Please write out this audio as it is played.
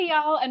Hey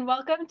y'all, and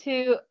welcome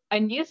to a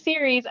new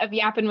series of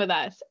Yappin' with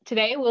Us.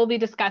 Today we'll be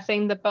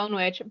discussing The Bone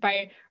Witch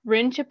by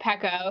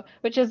Chupeco,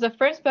 which is the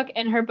first book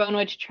in her Bone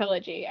Witch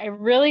trilogy. I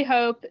really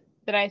hope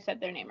that I said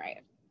their name right.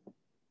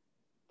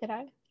 Did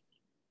I?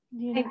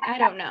 I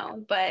don't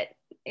know, but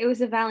it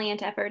was a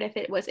valiant effort if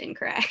it was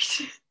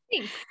incorrect.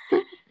 Thanks.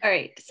 All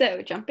right,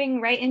 so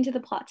jumping right into the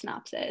plot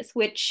synopsis,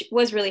 which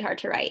was really hard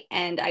to write,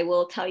 and I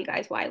will tell you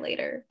guys why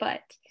later.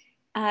 But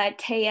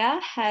tey-uh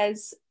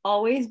has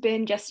always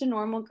been just a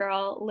normal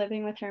girl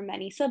living with her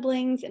many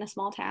siblings in a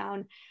small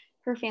town.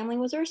 Her family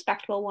was a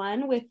respectable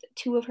one, with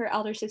two of her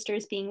elder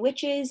sisters being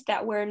witches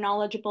that were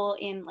knowledgeable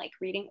in like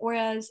reading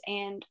auras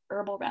and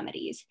herbal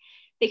remedies.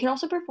 They can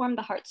also perform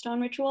the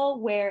Heartstone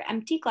ritual, where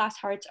empty glass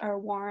hearts are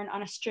worn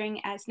on a string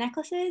as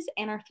necklaces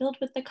and are filled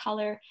with the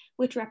color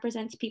which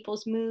represents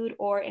people's mood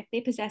or if they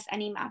possess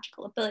any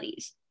magical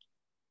abilities.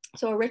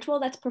 So, a ritual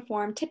that's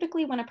performed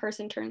typically when a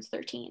person turns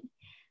 13.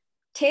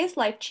 Teyah's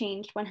life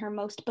changed when her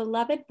most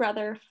beloved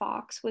brother,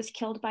 Fox, was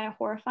killed by a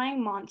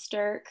horrifying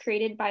monster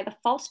created by the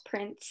false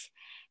prince,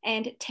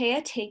 and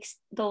tey-uh takes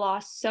the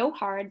loss so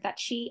hard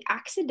that she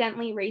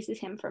accidentally raises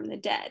him from the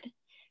dead.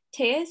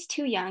 Tey-uh is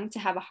too young to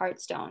have a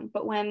heartstone,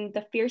 but when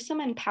the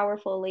fearsome and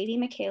powerful Lady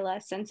Michaela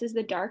senses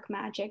the dark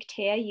magic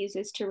tey-uh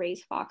uses to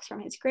raise Fox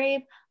from his grave,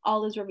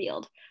 all is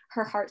revealed.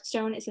 Her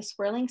heartstone is a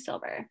swirling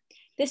silver.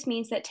 This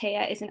means that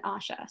tey-uh is an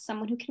Asha,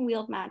 someone who can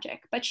wield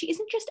magic, but she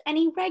isn't just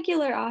any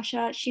regular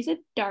Asha, she's a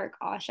dark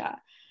Asha,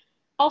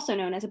 also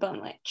known as a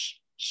bone witch.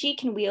 She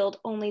can wield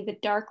only the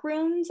dark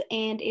runes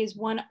and is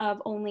one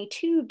of only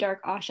two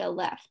dark Asha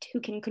left who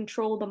can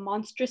control the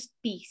monstrous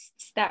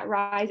beasts that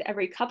rise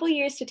every couple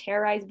years to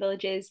terrorize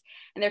villages,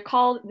 and they're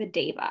called the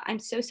Deva. I'm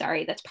so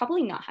sorry, that's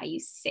probably not how you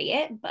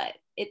say it, but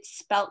it's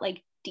spelled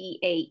like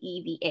Daeva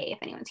if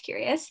anyone's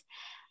curious.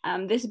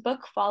 This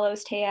book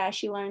follows tey-uh as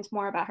she learns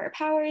more about her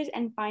powers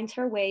and finds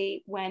her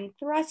way when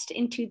thrust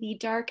into the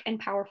dark and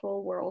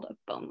powerful world of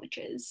bone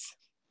witches.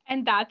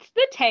 And that's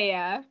the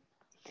tey-uh.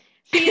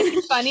 See,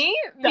 it's funny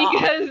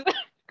because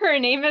her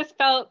name is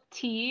spelled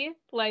T,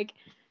 like,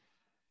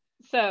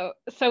 so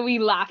we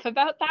laugh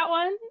about that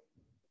one.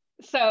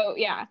 So,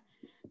 yeah.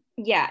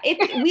 Yeah,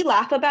 we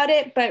laugh about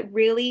it, but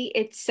really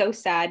it's so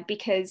sad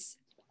because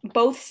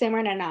both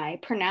Simran and I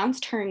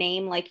pronounced her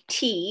name like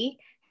Tee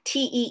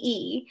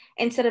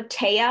instead of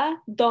tey-uh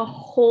the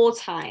whole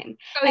time.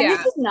 Oh, and yeah.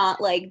 This is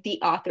not like the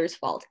author's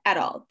fault at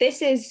all.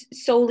 This is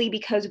solely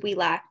because we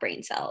lack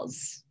brain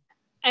cells.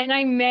 And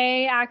I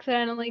may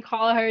accidentally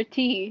call her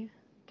T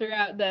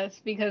throughout this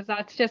because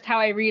that's just how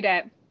I read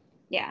it.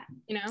 Yeah.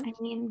 You know? I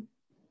mean,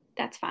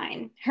 that's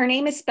fine. Her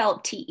name is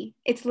spelled T.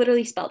 It's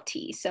literally spelled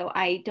T, so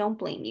I don't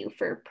blame you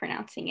for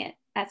pronouncing it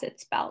as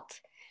it's spelled.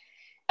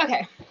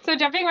 Okay, so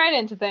jumping right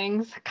into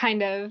things,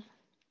 kind of.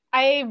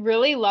 I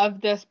really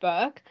love this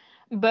book,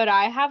 but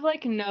I have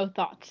like no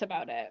thoughts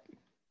about it.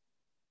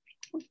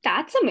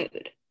 That's a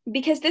mood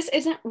because this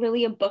isn't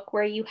really a book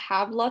where you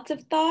have lots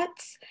of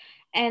thoughts,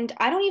 and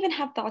I don't even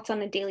have thoughts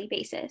on a daily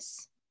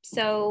basis.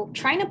 So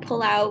trying to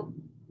pull out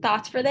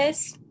thoughts for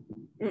this,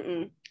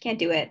 can't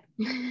do it.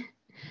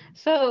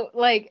 So,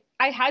 like,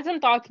 I had some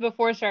thoughts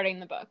before starting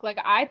the book. Like,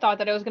 I thought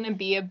that it was going to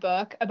be a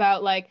book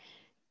about like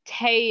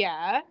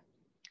tey-uh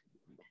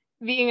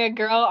being a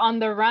girl on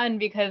the run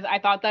because I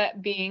thought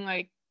that being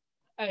like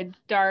a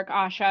dark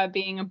Asha,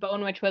 being a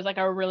bone witch was like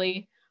a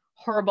really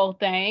horrible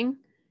thing.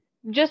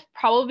 Just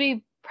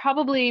probably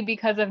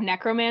because of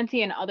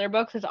necromancy in other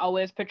books is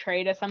always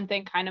portrayed as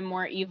something kind of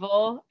more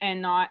evil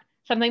and not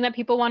something that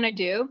people want to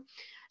do.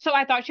 So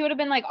I thought she would have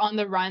been like on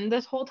the run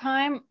this whole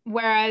time,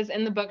 whereas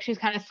in the book she's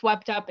kind of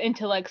swept up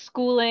into like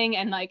schooling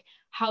and like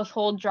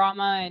household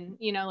drama and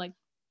like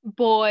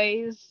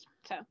boys.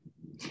 So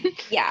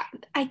Yeah,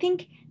 I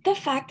think the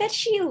fact that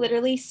she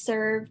literally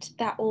served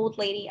that old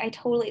lady, I'm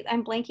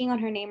blanking on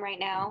her name right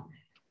now.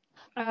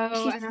 oh,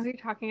 I She's know who you're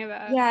talking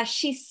about. Yeah,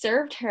 she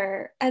served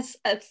her as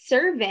a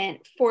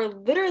servant for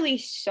literally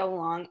so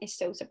long is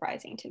so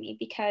surprising to me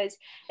because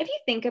if you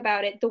think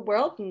about it, the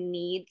world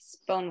needs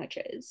bone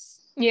witches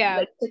Yeah.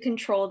 like to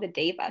control the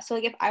deva. So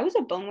like if I was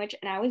a bone witch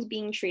and I was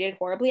being treated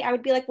horribly, I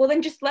would be like, well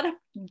then just let a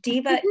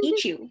diva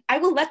eat you. I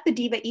will let the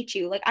diva eat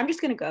you. Like I'm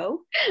just gonna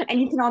go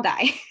and you can all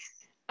die.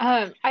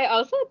 I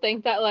also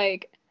think that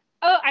like,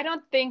 oh, I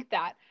don't think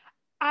that.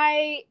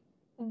 I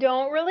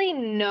don't really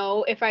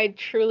know if I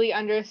truly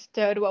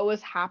understood what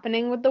was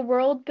happening with the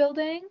world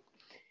building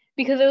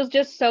because it was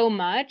just so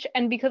much.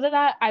 And because of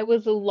that, I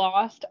was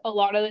lost a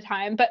lot of the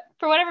time. But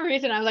for whatever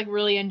reason, I was like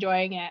really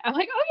enjoying it. I'm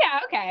like, oh, yeah,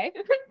 okay.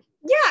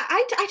 Yeah,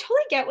 I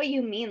totally get what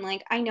you mean.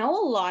 Like, I know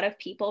a lot of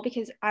people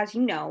because, as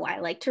you know, I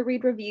like to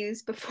read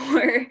reviews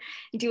before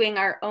doing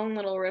our own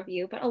little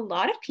review, but a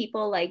lot of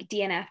people like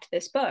DNF'd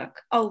this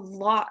book. A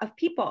lot of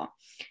people.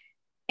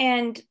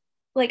 And,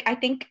 like, I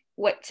think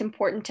what's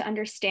important to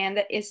understand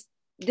that is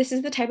this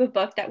is the type of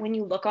book that when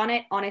you look on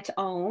it on its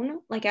own,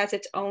 like as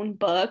its own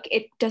book,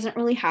 it doesn't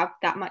really have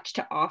that much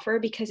to offer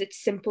because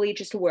it's simply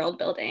just world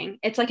building.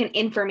 It's like an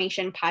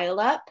information pile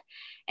up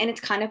and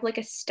it's kind of like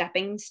a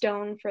stepping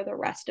stone for the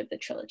rest of the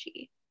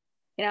trilogy,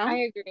 you know?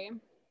 I agree.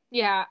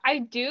 Yeah, I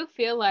do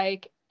feel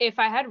like if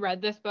I had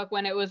read this book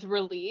when it was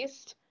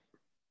released,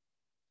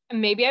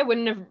 maybe I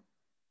wouldn't have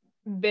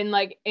been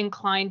like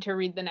inclined to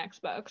read the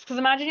next books. Because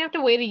imagine you have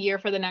to wait a year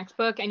for the next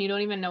book and you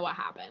don't even know what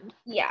happened.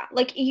 Yeah,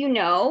 like, you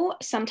know,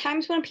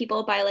 sometimes when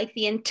people buy like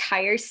the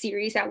entire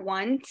series at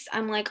once,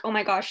 I'm like, oh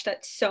my gosh,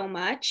 that's so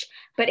much.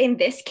 But in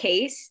this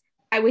case,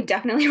 I would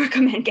definitely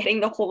recommend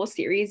getting the whole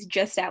series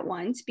just at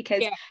once,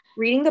 because Yeah.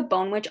 reading The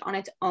Bone Witch on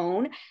its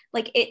own,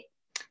 like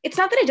it's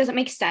not that it doesn't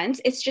make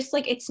sense. It's just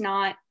like it's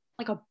not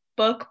like a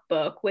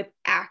book with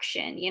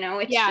action, you know?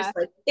 It's Yeah. just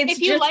like it's If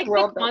you just like the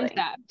world building.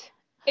 concept,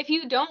 if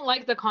you don't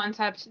like the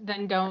concept,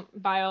 then don't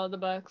buy all the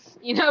books,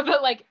 you know?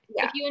 But like, if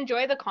Yeah. you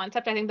enjoy the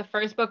concept, I think the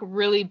first book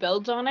really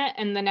builds on it,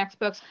 and the next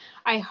books,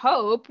 I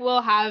hope,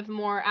 will have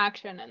more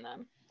action in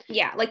them.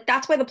 Yeah, like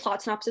that's why the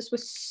plot synopsis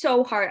was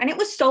so hard, and it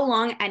was so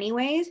long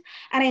anyways,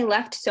 and I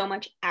left so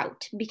much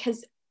out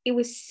because it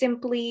was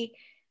simply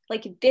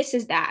like, this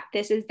is that,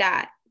 this is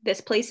that, this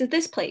place is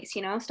this place,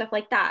 you know, stuff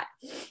like that.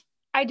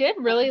 I did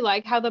really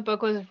like how the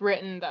book was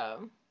written,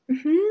 though.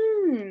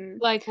 Mm-hmm.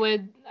 Like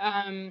with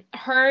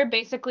her,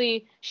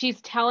 basically she's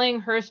telling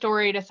her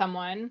story to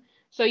someone,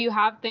 so you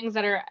have things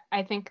that are,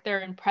 I think they're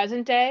in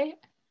present day,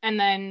 and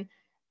then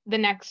the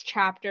next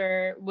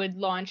chapter would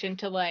launch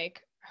into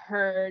like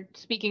her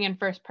speaking in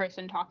first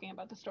person talking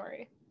about the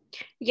story.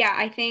 Yeah,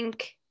 I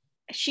think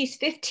she's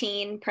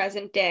 15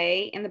 present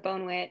day in the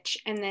Bone Witch,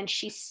 and then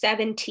she's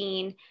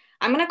 17.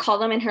 I'm gonna call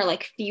them in her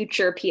like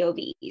future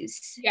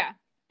POVs. Yeah.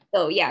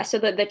 So yeah, so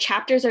the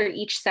chapters are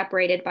each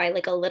separated by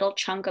like a little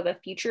chunk of a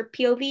future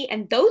POV,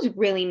 and those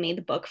really made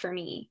the book for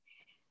me.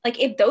 Like,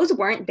 if those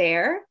weren't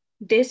there,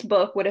 this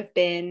book would have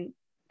been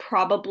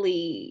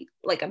probably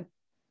like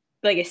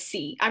a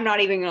C. I'm not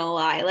even gonna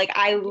lie. Like,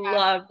 I Yeah.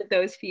 loved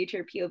those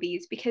future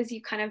POVs because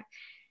you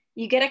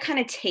get a kind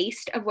of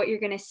taste of what you're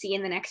gonna see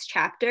in the next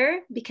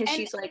chapter, because And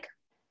she's like,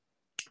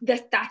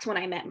 that's when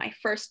I met my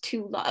first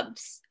two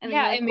loves. And then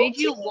you're yeah, like, it made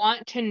you okay.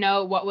 want to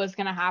know what was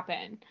going to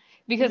happen.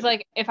 Because, Mhm.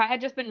 like, if I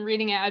had just been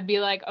reading it, I'd be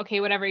like, okay,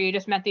 whatever, you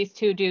just met these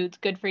two dudes,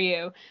 good for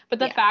you. But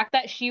the Yeah. fact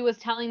that she was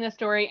telling the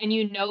story and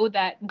you know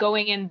that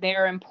going in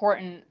they're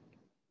important,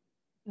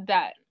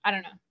 that, I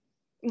don't know.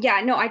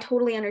 Yeah, no, I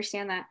totally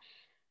understand that.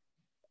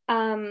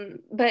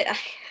 But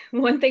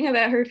one thing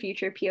about her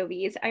future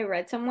POVs, I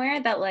read somewhere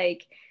that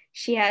like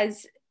she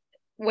has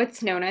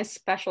what's known as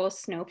special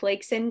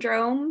snowflake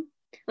syndrome,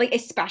 like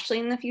especially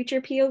in the future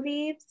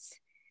POVs.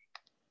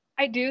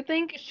 I do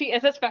think she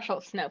is a special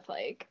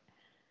snowflake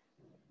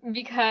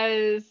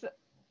because,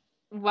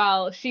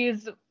 well,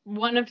 she's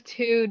one of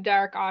two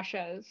Dark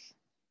Ashas.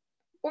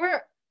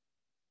 Or,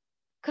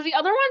 because the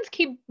other ones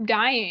keep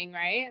dying,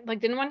 right? Like,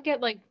 didn't one get,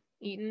 like,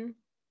 eaten?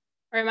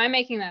 Or am I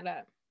making that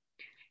up?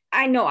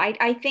 I know,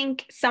 I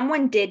think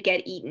someone did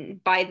get eaten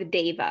by the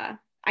Deva.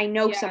 I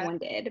know Yeah. someone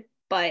did,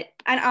 but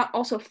and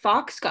also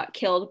Fox got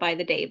killed by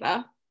the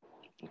Deva.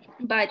 Oh,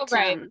 But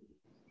right.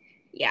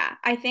 yeah,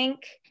 I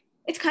think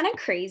it's kind of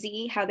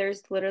crazy how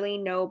there's literally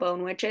no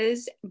bone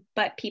witches,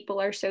 but people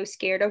are so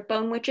scared of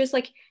bone witches.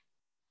 Like,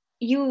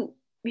 you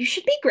you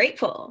should be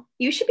grateful.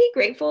 You should be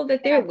grateful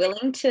that they're Yeah.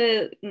 willing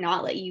to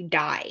not let you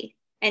die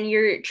and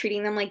you're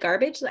treating them like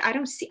garbage. Like, I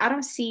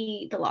don't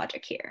see the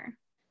logic here.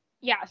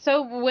 Yeah,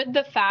 so with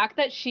the fact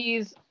that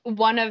she's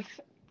one of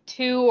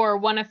two or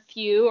one of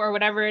few or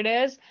whatever it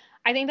is,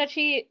 I think that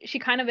she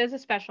kind of is a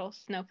special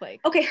snowflake.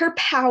 Okay, her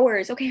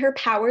powers. Okay, her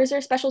powers are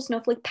special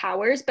snowflake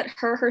powers, but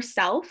her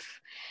herself,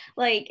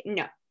 like,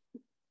 no.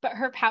 But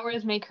her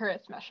powers make her a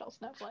special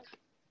snowflake.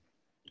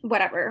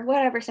 Whatever,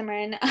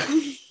 Simran.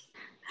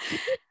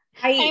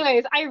 I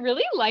Anyways, I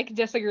really like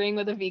disagreeing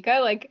with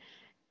Avika, like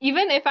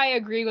even if I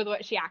agree with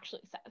what she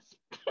actually says.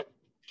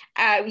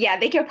 yeah,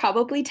 they could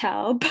probably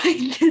tell by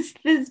this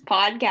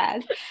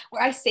podcast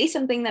where I say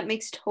something that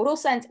makes total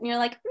sense, and you're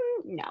like,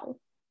 no.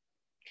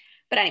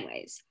 But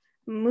anyways,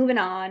 moving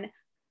on.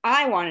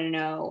 I want to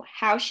know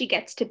how she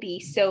gets to be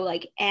so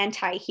like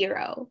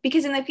anti-hero,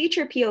 because in the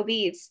future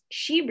POVs,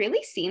 she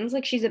really seems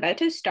like she's about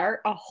to start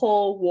a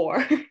whole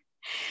war.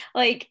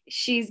 Like,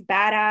 she's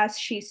badass,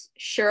 she's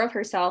sure of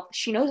herself,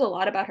 she knows a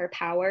lot about her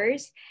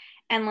powers,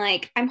 and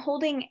like I'm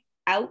holding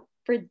out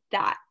for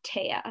that,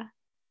 tey-uh.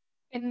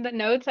 In the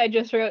notes I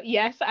just wrote,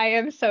 yes, I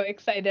am so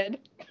excited.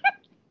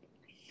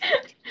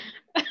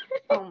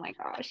 Oh my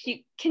gosh, you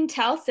can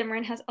tell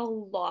Simran has a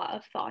lot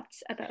of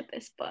thoughts about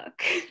this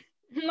book.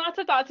 Lots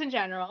of thoughts in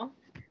general.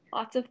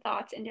 Lots of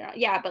thoughts in general.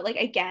 Yeah, but like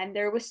again,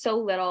 there was so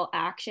little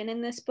action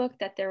in this book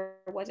that there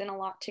wasn't a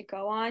lot to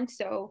go on.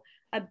 So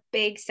a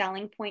big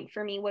selling point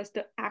for me was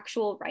the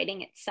actual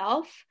writing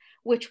itself,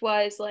 which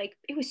was like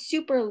it was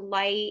super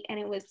light, and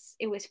it was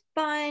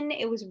fun.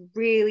 It was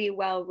really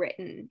well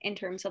written in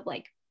terms of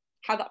like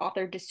how the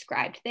author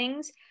described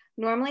things.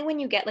 Normally when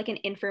you get like an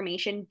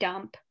information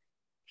dump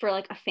for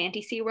like a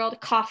fantasy world,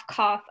 cough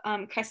cough,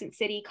 Crescent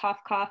City, cough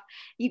cough,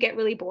 you get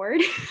really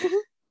bored.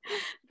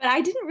 But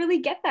I didn't really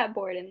get that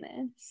bored in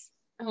this.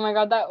 Oh my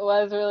God, that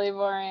was really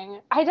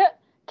boring. I don't.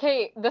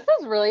 Okay, this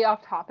is really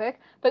off topic,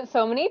 but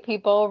so many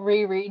people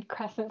reread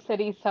Crescent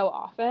City so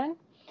often.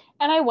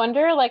 And I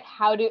wonder, like,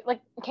 how do,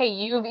 like, okay,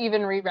 you've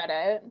even reread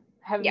it.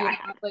 Have Yeah, you I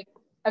not? have. Like,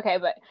 okay,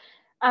 but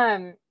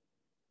um,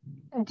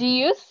 do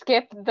you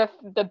skip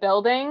the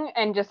building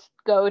and just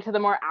go to the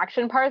more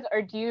action parts,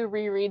 or do you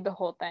reread the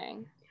whole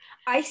thing?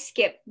 I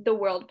skip the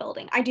world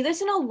building. I do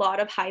this in a lot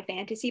of high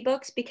fantasy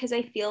books because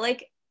I feel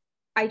like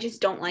I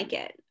just don't like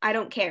it. I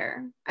don't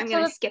care. I'm So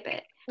gonna skip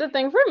it. the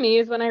thing for me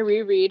is when I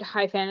reread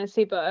high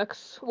fantasy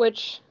books,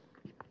 which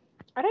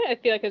I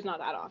feel like is not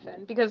that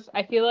often because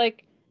I feel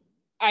like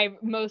I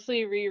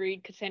mostly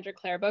reread Cassandra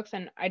Clare books,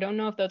 and I don't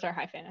know if those are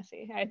high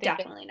fantasy. I think that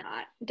Definitely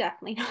not.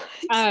 Definitely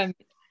not. um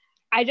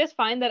I just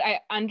find that I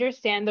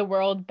understand the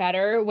world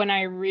better when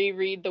I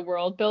reread the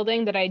world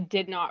building that I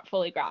did not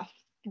fully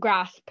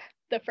grasp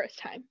the first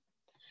time.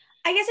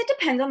 I guess it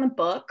depends on the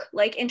book.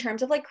 Like in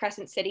terms of like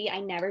Crescent City, I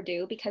never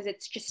do because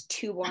it's just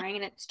too boring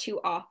and it's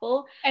too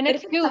awful. And But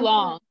it's if it's too something,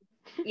 long.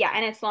 yeah,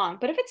 and it's long.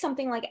 But if it's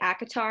something like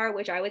ACOTAR,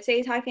 which I would say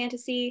is high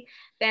fantasy,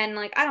 then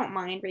like I don't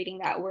mind reading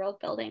that world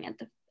building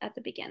at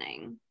the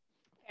beginning.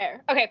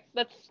 Fair. Okay,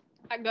 let's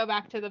go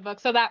back to the book.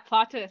 So that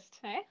plot twist,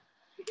 eh?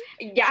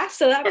 Yeah,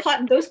 so that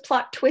plot, those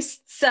plot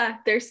twists,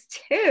 there's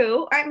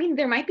two. I mean,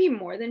 there might be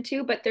more than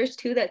two, but there's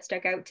two that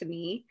stuck out to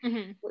me,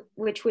 Mm-hmm.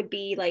 which would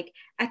be like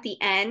at the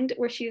end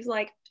where she was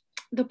like,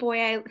 the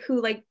who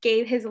like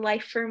gave his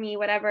life for me,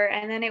 whatever,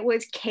 and then it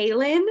was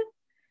Kaylin.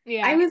 I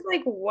Yeah. was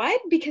like,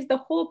 what? Because the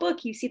whole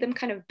book you see them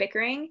kind of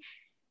bickering,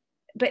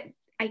 but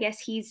I guess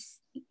he's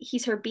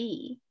her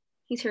bee.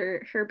 He's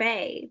her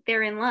bae.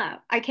 They're in love.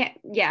 I can't,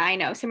 yeah, I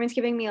know. Someone's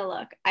giving me a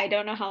look. I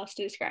don't know how else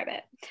to describe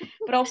it.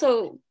 But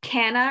also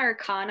Kana or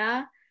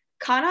Kana.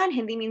 Kana in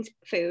Hindi means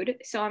food.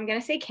 So I'm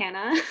gonna say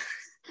Kana.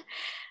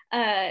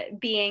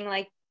 Being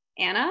like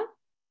Anna.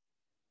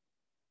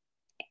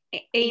 Yeah.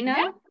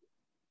 Aina.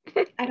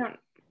 I don't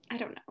I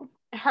don't know.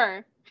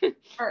 Her.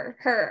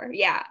 Her,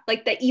 yeah.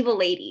 Like the evil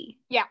lady.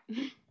 Yeah.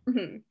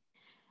 Mm-hmm.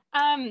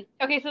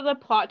 Okay, so the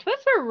plot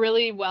twists were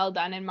really well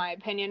done in my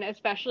opinion,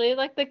 especially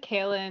like the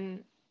Kaylin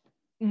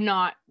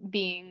not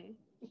being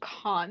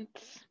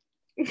Kant's.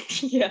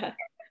 Yeah.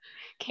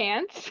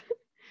 Can't?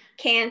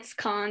 Can't.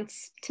 How do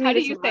Tomato,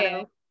 you say it?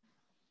 tomato.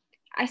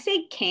 I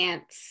say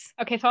can't.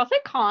 Okay, so I'll say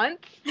Kant.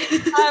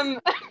 Um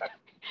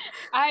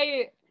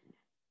I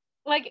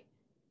like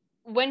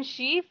when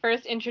she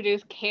first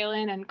introduced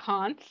Kaylin and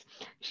Kant,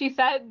 she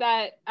said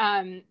that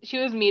she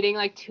was meeting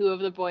like two of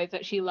the boys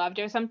that she loved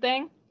or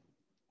something.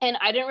 And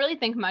I didn't really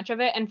think much of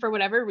it. And for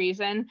whatever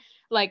reason,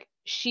 like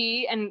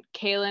she and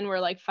Kaylin were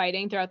like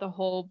fighting throughout the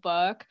whole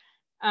book.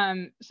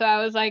 So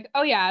I was like,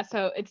 oh yeah,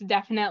 so it's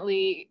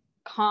definitely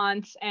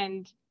Kant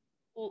and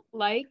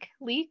Leek.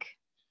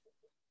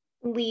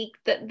 Leak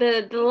the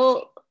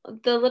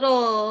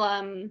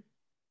little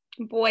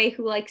boy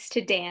who likes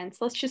to dance.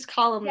 Let's just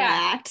call him Yeah.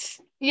 that.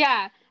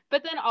 Yeah.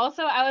 But then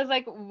also I was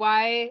like,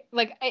 why?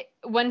 Like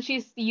when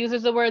she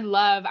uses the word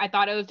love, I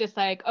thought it was just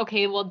like,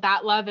 okay, well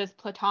that love is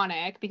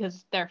platonic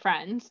because they're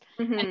friends,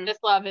 and Mm-hmm. this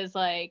love is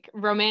like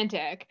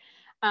romantic.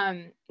 So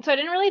I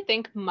didn't really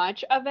think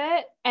much of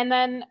it. And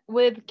then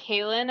with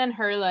Kaylin and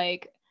her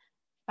like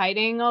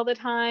fighting all the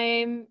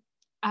time,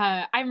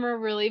 I'm a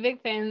really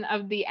big fan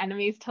of the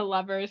enemies to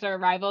lovers or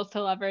rivals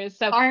to lovers.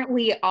 So Aren't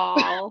we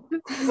all?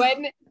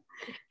 when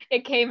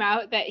it came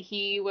out that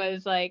he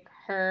was like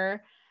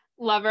her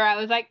lover, I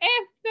was like,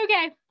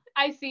 okay,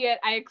 I see it,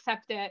 I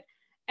accept it.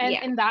 And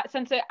Yeah. in that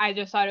sense, I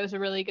just thought it was a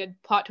really good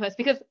plot twist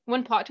because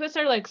when plot twists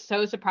are like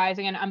so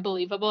surprising and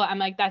unbelievable, I'm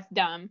like, that's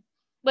dumb.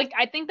 Like,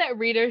 I think that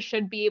readers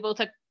should be able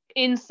to,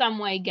 in some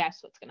way, guess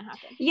what's gonna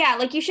happen. Yeah,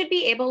 like you should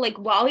be able, like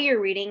while you're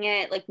reading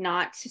it, like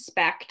not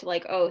suspect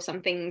like, oh,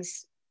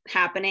 something's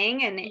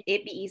happening and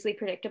it be easily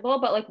predictable.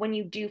 But like when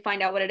you do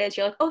find out what it is,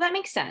 you're like, oh, that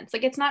makes sense.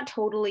 Like it's not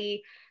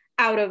totally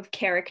out of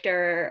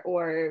character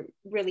or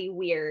really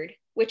weird,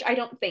 which I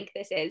don't think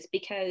this is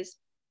because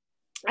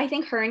I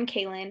think her and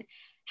Kaylin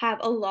have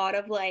a lot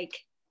of like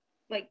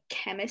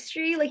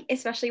chemistry, like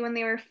especially when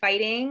they were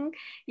fighting,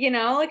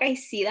 like I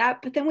see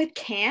that. But then with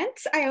Kant,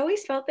 I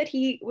always felt that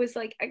he was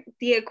like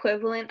the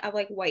equivalent of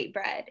like white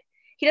bread.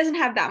 He doesn't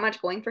have that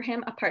much going for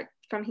him apart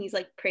from he's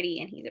like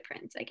pretty and he's a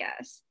prince, I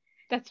guess.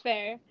 That's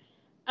fair.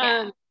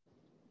 Yeah.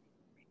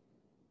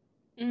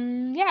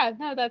 Yeah,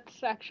 no,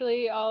 that's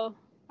actually all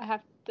I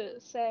have to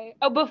say.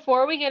 Oh,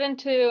 before we get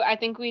into, I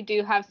think we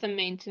do have some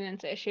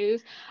maintenance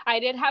issues. I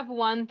did have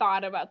one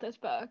thought about this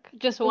book,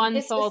 just one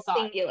Just a sole thought.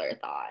 singular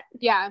thought.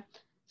 Yeah.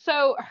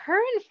 So her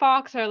and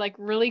Fox are like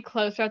really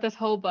close throughout this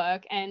whole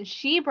book, and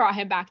she brought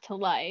him back to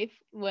life,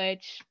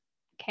 which,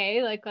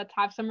 okay, like let's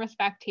have some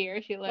respect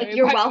here. She Like literally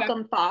you're brought you back.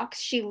 welcome, Fox.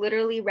 She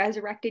literally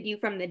resurrected you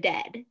from the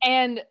dead.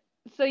 And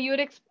so you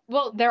would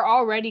well, they're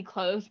already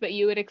close, but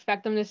you would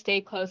expect them to stay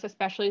close,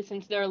 especially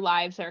since their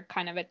lives are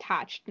kind of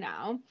attached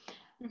now.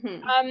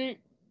 Mm-hmm. Um,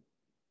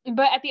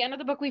 but at the end of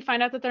the book, we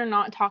find out that they're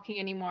not talking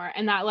anymore,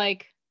 and that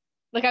like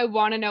I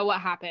want to know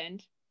what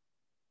happened.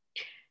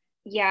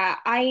 Yeah,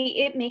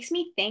 it makes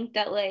me think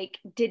that like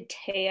did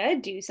Taya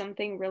do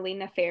something really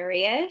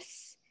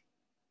nefarious?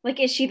 Like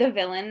is she the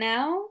villain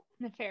now?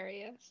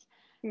 Nefarious.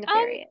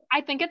 Nefarious.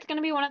 I think it's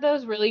gonna be one of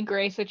those really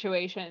gray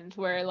situations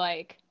where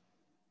like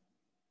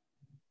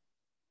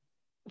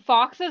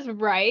Fox is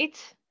right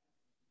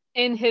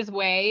in his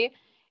way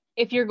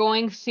if you're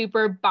going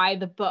super by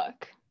the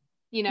book,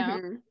 you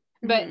know?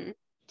 But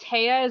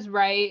tey-uh is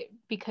right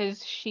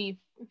because it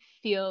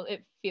feels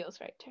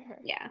right to her.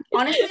 Yeah.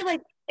 Honestly,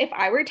 like if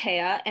I were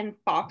tey-uh and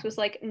Fox was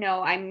like,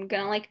 no, I'm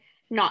gonna like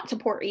not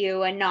support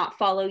you and not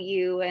follow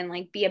you and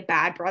like be a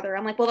bad brother,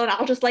 I'm like, well then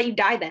I'll just let you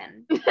die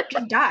then.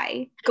 Just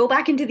die. Go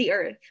back into the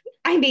earth.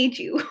 I made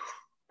you.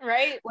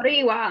 Right? What are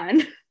you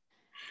on?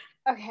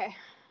 Okay.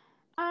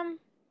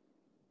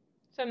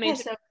 So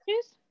maintenance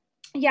issues?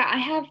 Yeah, I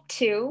have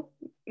two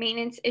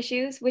maintenance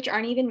issues, which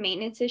aren't even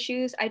maintenance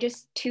issues. I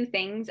just two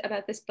things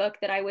about this book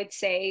that I would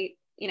say,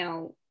 you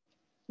know,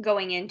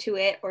 going into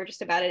it or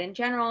just about it in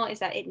general is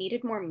that it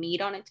needed more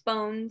meat on its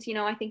bones. You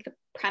know, I think the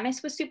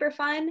premise was super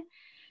fun,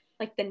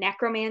 like the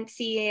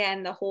necromancy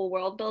and the whole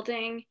world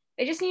building.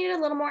 It just needed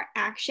a little more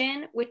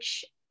action,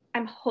 which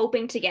I'm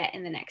hoping to get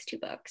in the next two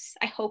books.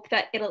 I hope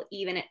that it'll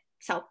even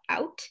itself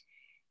out.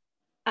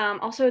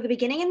 Also, the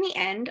beginning and the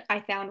end I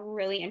found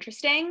really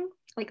interesting,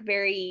 like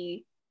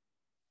very,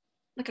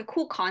 like a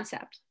cool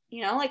concept.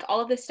 You know, like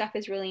all of this stuff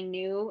is really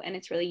new and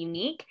it's really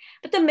unique,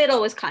 but the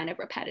middle was kind of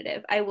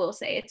repetitive. I will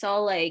say it's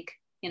all like,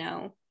 you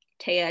know,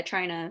 tey-uh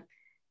trying to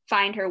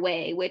find her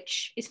way,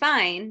 which is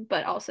fine,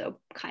 but also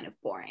kind of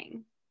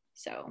boring.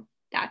 So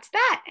that's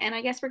that. And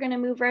I guess we're going to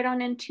move right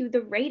on into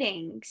the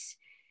ratings.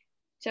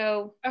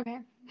 So, okay.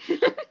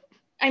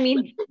 I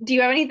mean, do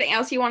you have anything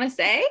else you want to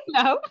say?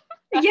 No.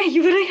 Yeah,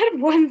 you literally had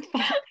one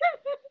thought.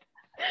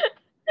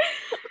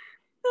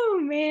 Oh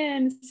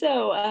man.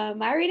 So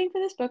my rating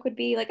for this book would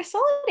be like a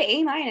solid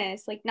A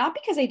minus. Like not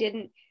because I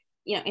didn't,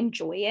 you know,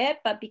 enjoy it,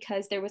 but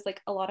because there was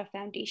like a lot of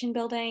foundation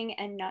building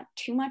and not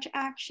too much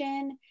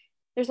action.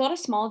 There's a lot of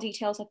small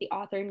details that the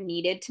author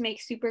needed to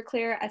make super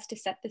clear as to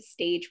set the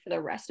stage for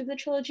the rest of the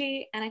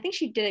trilogy. And I think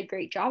she did a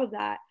great job of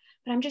that.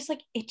 But I'm just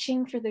like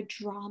itching for the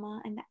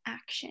drama and the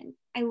action.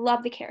 I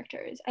love the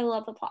characters. I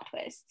love the plot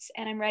twists.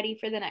 And I'm ready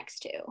for the next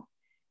two.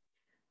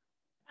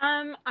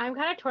 I'm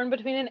kind of torn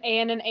between an A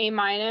and an A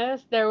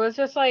minus. There was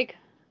just like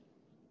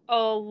a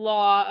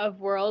lot of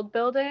world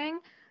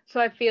building. So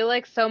I feel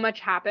like so much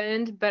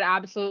happened, but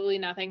absolutely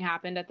nothing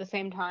happened at the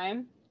same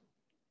time.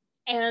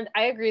 And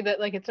I agree that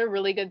like it's a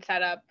really good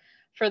setup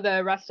for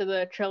the rest of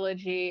the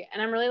trilogy.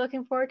 And I'm really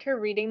looking forward to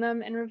reading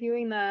them and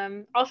reviewing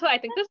them. Also, I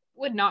think this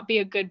would not be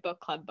a good book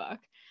club book.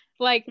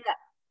 Like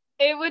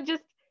it would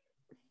just,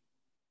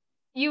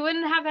 you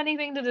wouldn't have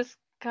anything to discuss.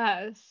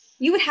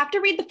 You would have to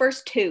read the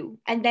first two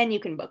and then you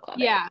can book club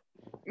it. Yeah,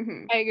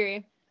 I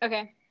agree.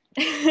 Okay.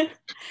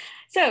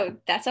 So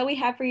that's all we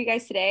have for you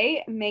guys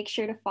today. Make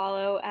sure to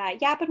follow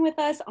Yappin' with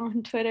us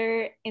on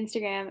Twitter,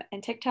 Instagram,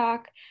 and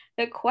TikTok.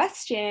 The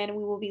question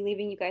we will be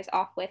leaving you guys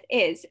off with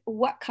is,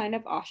 what kind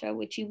of Asha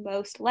would you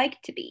most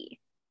like to be?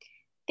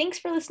 Thanks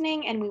for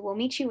listening, and we will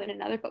meet you in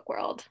another book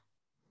world.